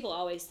like people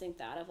always think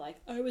that of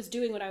like, I was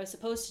doing what I was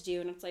supposed to do.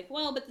 And it's like,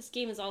 well, but this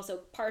game is also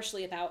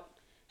partially about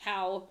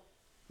how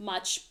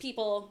much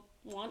people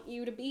want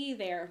you to be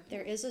there.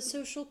 There is a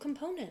social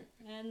component.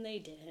 And they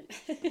didn't.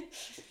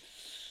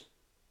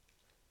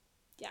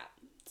 Yeah.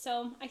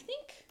 So I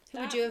think Who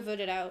would you have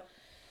voted out?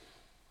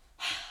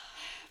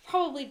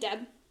 probably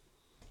Deb.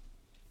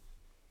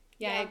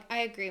 Yeah. I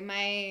agree.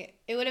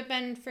 It would have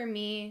been for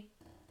me,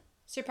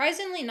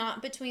 surprisingly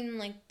not between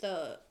like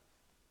the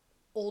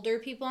older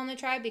people on the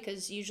tribe,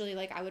 because usually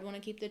like I would want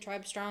to keep the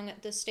tribe strong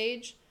at this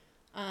stage.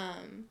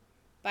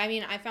 But I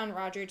mean, I found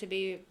Roger to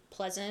be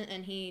pleasant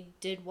and he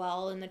did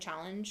well in the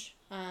challenge.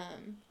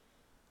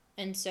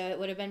 And so it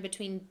would have been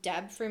between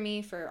Deb for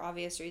me for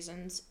obvious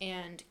reasons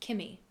and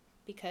Kimmy,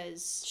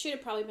 because She'd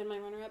have probably been my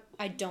runner-up.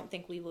 I don't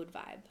think we would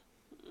vibe.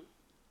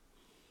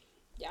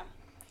 Yeah.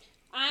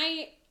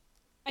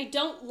 I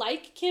don't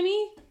like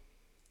Kimmy.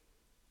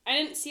 I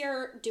didn't see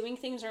her doing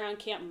things around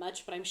camp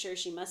much, but I'm sure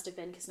she must have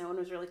been because no one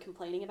was really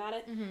complaining about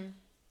it.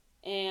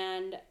 Mm-hmm.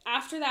 And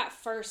after that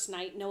first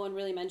night, no one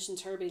really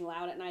mentions her being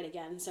loud at night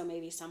again, so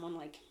maybe someone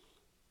like...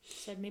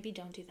 Said maybe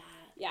don't do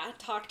that. Yeah,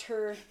 talked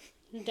her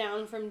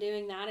down from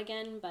doing that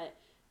again, but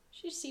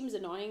she seems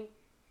annoying.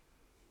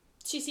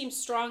 She seems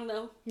strong,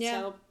 though. Yeah.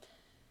 So,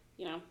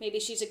 you know, maybe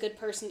she's a good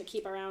person to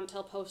keep around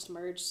until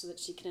post-merge so that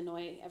she can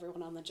annoy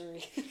everyone on the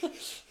jury.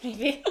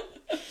 Maybe.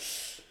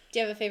 Do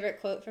you have a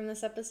favorite quote from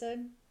this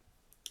episode?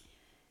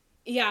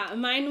 Yeah,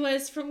 mine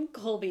was from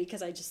Colby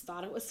because I just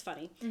thought it was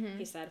funny. Mm-hmm.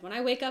 He said, when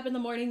I wake up in the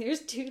morning,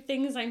 there's 2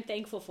 things I'm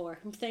thankful for.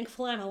 I'm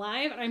thankful I'm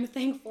alive, and I'm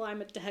thankful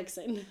I'm a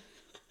Texan.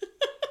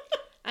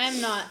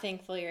 I'm not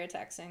thankful you're a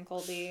Texan,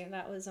 Colby.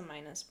 That was a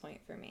minus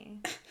point for me.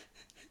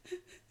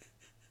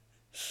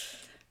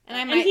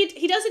 And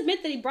he does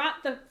admit that he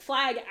brought the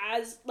flag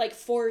as, like,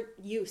 for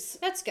use.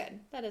 That's good.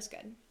 That is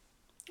good.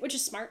 Which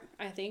is smart,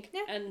 I think.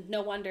 Yeah. And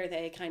no wonder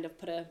they kind of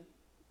put a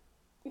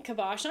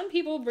kibosh on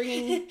people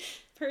bringing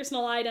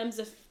personal items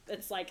if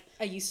it's, like,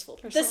 A useful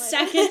the person.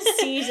 second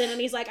season,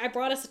 and he's like, I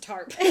brought us a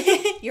tarp.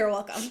 You're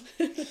welcome.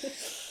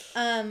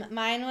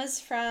 Mine was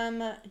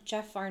from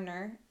Jeff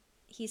Varner.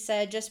 He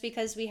said, just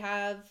because we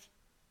have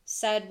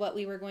said what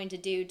we were going to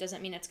do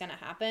doesn't mean it's going to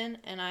happen.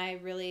 And I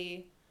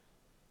really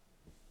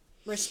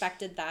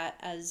respected that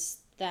as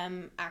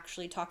them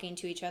actually talking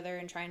to each other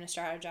and trying to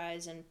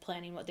strategize and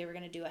planning what they were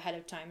going to do ahead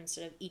of time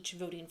instead of each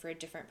voting for a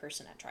different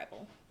person at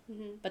Tribal.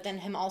 Mm-hmm. But then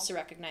him also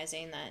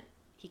recognizing that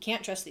he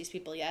can't trust these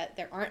people yet.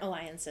 There aren't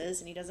alliances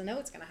and he doesn't know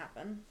what's going to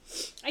happen.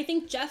 I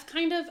think Jeff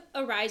kind of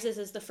arises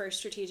as the first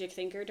strategic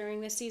thinker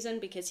during this season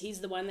because he's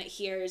the one that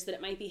hears that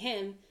it might be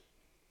him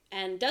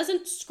and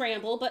doesn't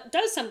scramble, but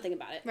does something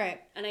about it. Right.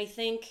 And I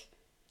think,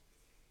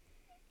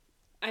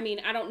 I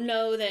mean, I don't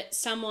know that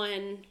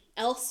someone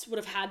else would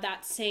have had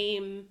that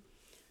same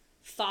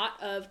thought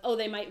of, oh,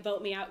 they might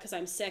vote me out because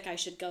I'm sick, I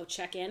should go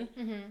check in.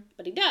 Mm-hmm.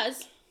 But he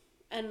does.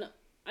 And,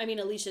 I mean,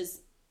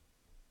 Alicia's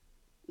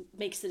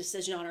makes the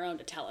decision on her own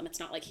to tell him. It's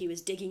not like he was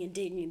digging and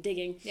digging and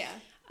digging. Yeah.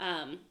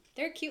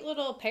 They're a cute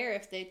little pair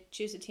if they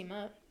choose to team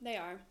up. They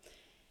are.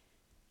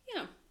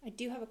 Yeah. I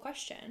do have a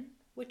question.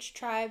 Which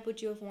tribe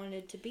would you have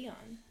wanted to be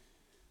on?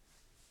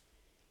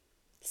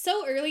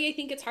 So early, I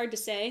think it's hard to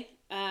say.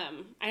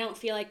 I don't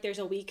feel like there's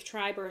a weak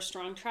tribe or a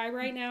strong tribe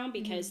right now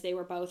because they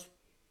were both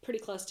pretty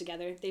close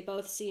together. They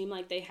both seem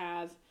like they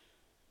have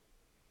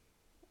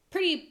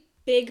pretty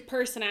big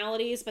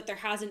personalities, but there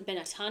hasn't been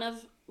a ton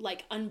of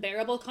like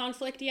unbearable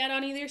conflict yet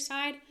on either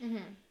side. Mm-hmm.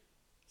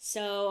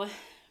 So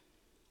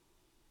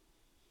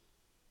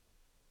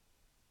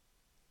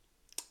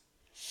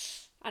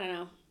I don't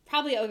know.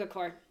 Probably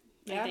Ogakor,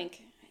 Yeah. I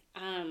think.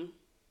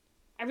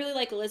 I really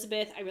like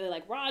Elizabeth. I really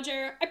like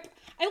Roger.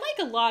 I like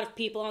a lot of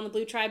people on the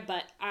Blue Tribe,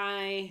 but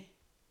I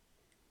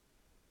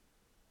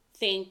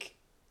think,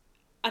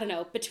 I don't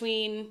know,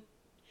 between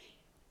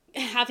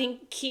having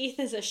Keith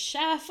as a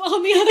chef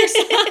on the other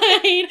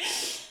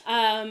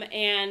side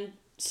and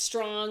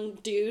strong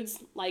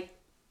dudes like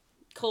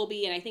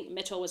Colby, and I think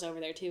Mitchell was over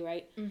there too,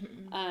 right?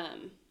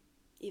 Mm-hmm.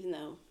 Even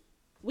though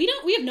we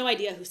have no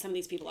idea who some of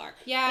these people are.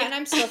 Yeah, Like, and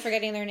I'm still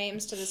forgetting their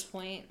names to this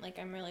point. Like,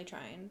 I'm really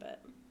trying,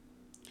 but...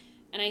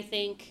 And I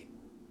think,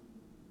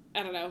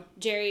 I don't know,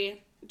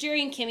 Jerry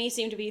and Kimmy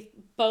seem to be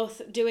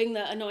both doing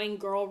the annoying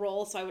girl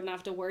role, so I wouldn't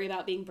have to worry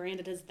about being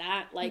branded as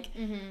that. Like,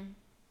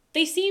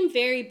 they seem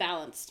very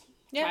balanced,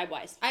 Yeah,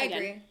 tribe-wise. I again.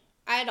 agree.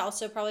 I'd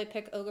also probably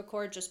pick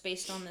Ogakor just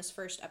based on this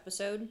first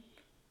episode,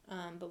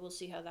 but we'll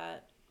see how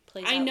that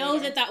plays out I know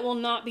later. that will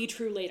not be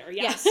true later,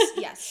 yeah. Yes,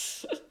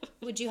 yes.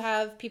 Would you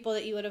have people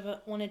that you would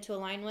have wanted to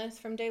align with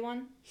from day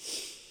one?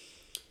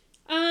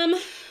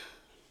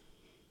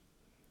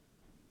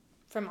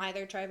 From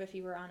either tribe, if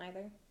you were on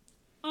either?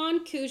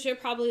 On Kuja,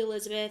 probably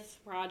Elizabeth,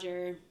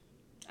 Roger,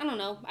 I don't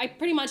know. I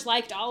pretty much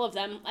liked all of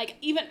them. Like,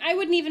 even I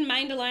wouldn't even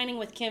mind aligning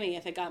with Kimmy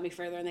if it got me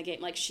further in the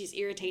game. Like, she's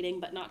irritating,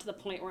 but not to the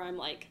point where I'm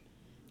like,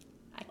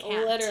 I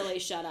can't. literally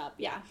shut up.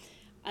 Yeah.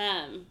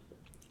 On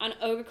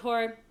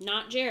Ogre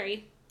not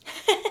Jerry.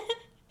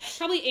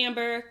 Probably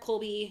Amber,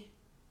 Colby,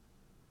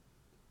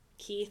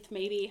 Keith,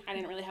 maybe. I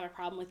didn't really have a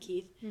problem with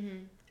Keith.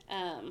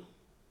 Mm-hmm.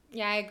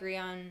 Yeah, I agree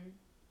on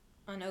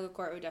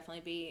Ogre it would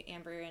definitely be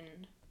Amber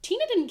and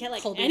Tina didn't get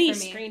like Colby any for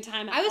me. screen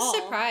time at all. I was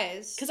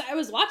surprised. Because I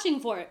was watching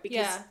for it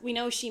because we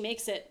know she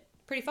makes it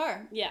pretty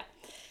far. Yeah.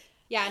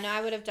 Yeah, no,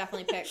 I would have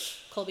definitely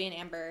picked Colby and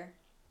Amber,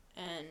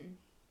 and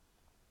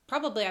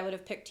probably I would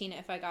have picked Tina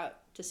if I got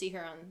to see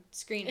her on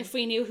screen. If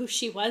we knew who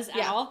she was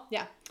at all.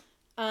 Yeah.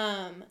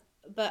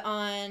 But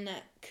on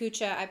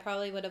Kucha, I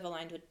probably would have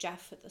aligned with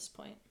Jeff at this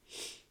point.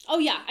 Oh,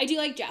 yeah. I do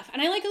like Jeff.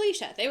 And I like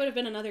Alicia. They would have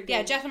been another good.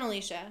 Yeah, Jeff and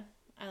Alicia.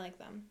 I like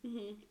them.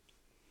 Mm-hmm.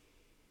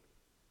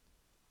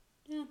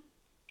 Yeah.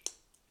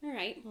 All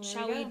right. Well,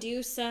 Shall we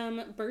do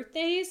some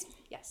birthdays?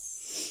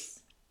 Yes.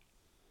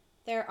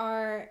 There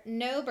are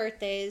no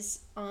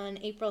birthdays on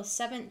April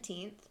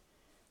 17th.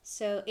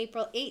 So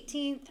April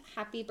 18th,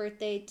 happy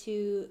birthday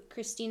to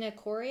Christina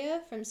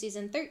Coria from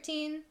season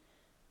 13,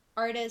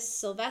 artist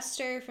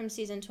Sylvester from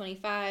season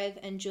 25,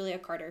 and Julia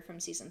Carter from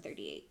season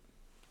 38.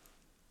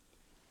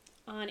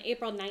 On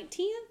April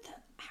 19th,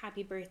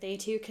 happy birthday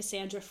to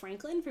Cassandra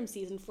Franklin from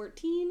season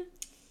 14.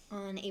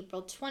 On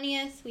April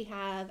 20th, we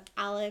have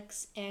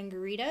Alex and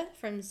Garita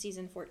from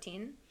season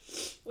 14.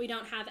 We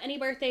don't have any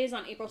birthdays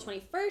on April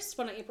 21st,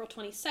 but on April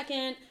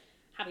 22nd,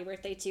 happy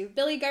birthday to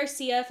Billy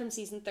Garcia from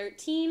season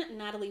 13,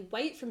 Natalie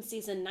White from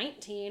season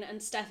 19,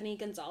 and Stephanie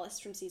Gonzalez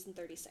from season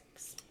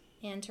 36.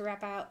 And to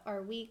wrap out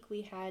our week,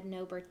 we had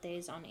no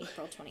birthdays on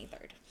April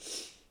 23rd.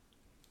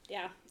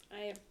 Yeah, I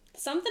have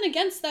something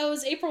against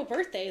those April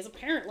birthdays,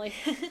 apparently.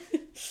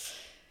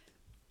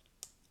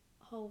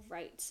 All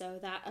right, so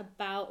that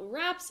about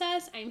wraps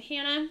us. I'm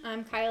Hannah.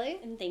 I'm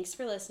Kylie. And thanks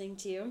for listening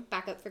to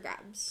Back Up for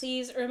Grabs.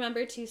 Please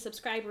remember to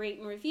subscribe, rate,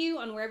 and review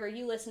on wherever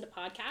you listen to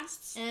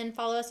podcasts. And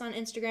follow us on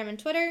Instagram and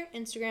Twitter.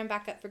 Instagram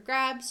Back Up for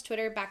Grabs,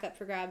 Twitter Back Up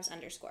for Grabs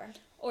 _.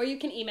 Or you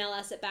can email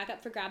us at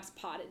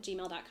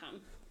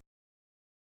backupforgrabspod@gmail.com.